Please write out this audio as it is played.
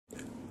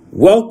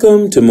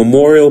Welcome to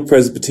Memorial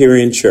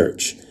Presbyterian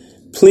Church.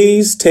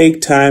 Please take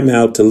time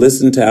out to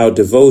listen to our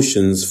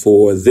devotions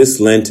for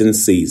this Lenten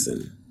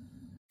season.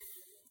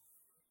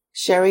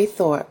 Sherri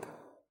Thorpe.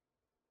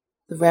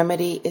 The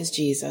remedy is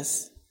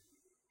Jesus.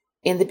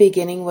 In the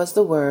beginning was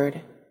the Word,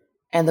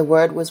 and the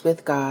Word was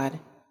with God,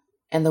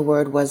 and the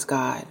Word was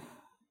God.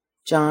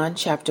 John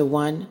chapter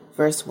 1,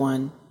 verse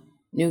 1,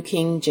 New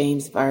King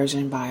James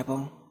Version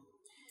Bible.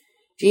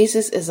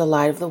 Jesus is the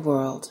light of the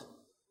world.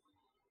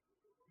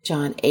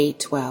 John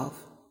 8:12,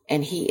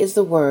 and he is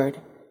the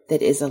Word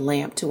that is a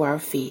lamp to our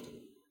feet,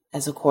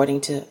 as according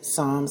to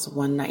Psalms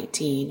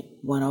 119,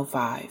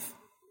 105,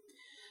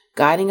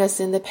 guiding us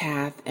in the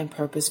path and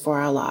purpose for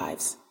our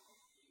lives.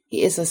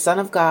 He is the Son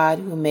of God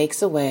who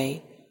makes a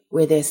way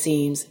where there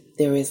seems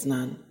there is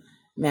none.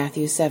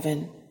 Matthew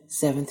 7,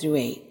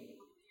 7-8.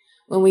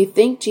 When we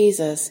think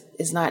Jesus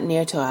is not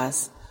near to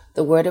us,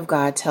 the Word of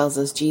God tells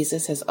us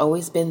Jesus has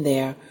always been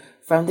there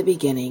from the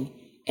beginning,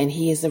 and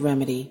he is the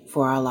remedy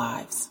for our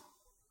lives.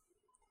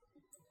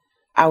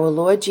 Our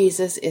Lord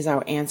Jesus is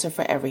our answer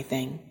for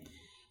everything.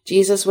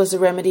 Jesus was a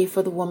remedy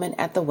for the woman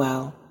at the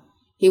well.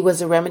 He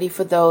was a remedy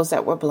for those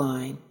that were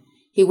blind.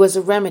 He was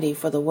a remedy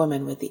for the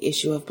woman with the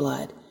issue of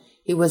blood.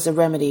 He was a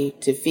remedy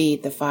to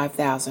feed the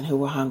 5,000 who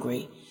were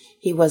hungry.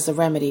 He was a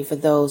remedy for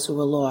those who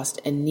were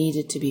lost and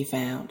needed to be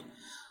found.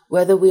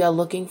 Whether we are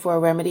looking for a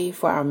remedy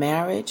for our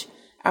marriage,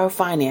 our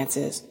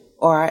finances,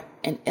 or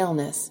an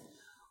illness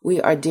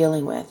we are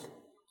dealing with,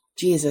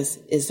 Jesus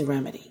is the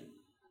remedy.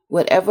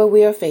 Whatever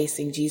we are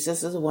facing,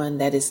 Jesus is the one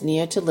that is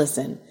near to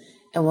listen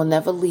and will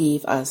never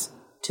leave us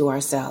to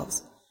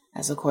ourselves,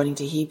 as according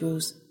to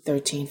Hebrews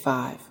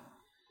 13:5.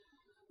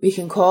 We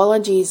can call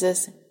on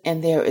Jesus,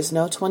 and there is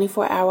no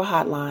 24-hour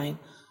hotline,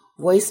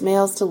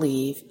 voicemails to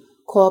leave,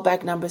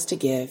 callback numbers to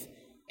give,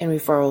 and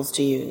referrals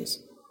to use.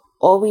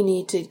 All we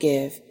need to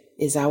give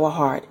is our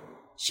heart,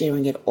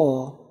 sharing it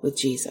all with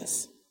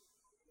Jesus.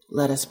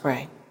 Let us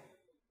pray.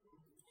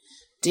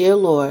 Dear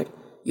Lord,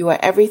 you are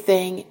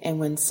everything, and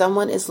when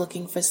someone is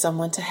looking for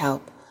someone to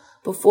help,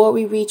 before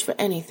we reach for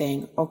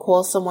anything or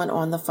call someone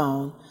on the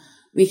phone,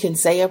 we can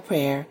say a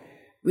prayer,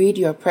 read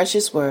your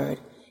precious word,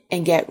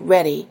 and get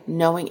ready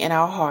knowing in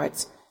our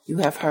hearts you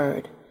have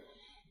heard.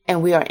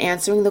 And we are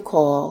answering the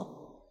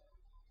call,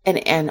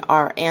 and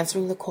are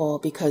answering the call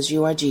because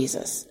you are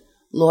Jesus,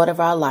 Lord of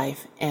our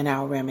life and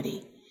our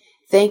remedy.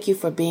 Thank you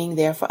for being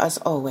there for us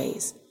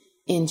always.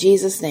 In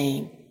Jesus'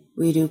 name,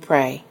 we do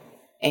pray.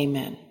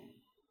 Amen.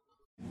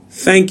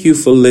 Thank you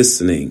for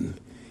listening.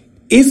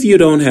 If you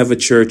don't have a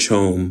church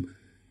home,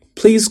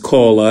 please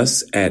call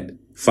us at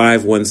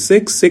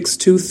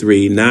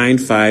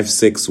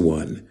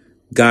 516-623-9561.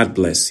 God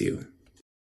bless you.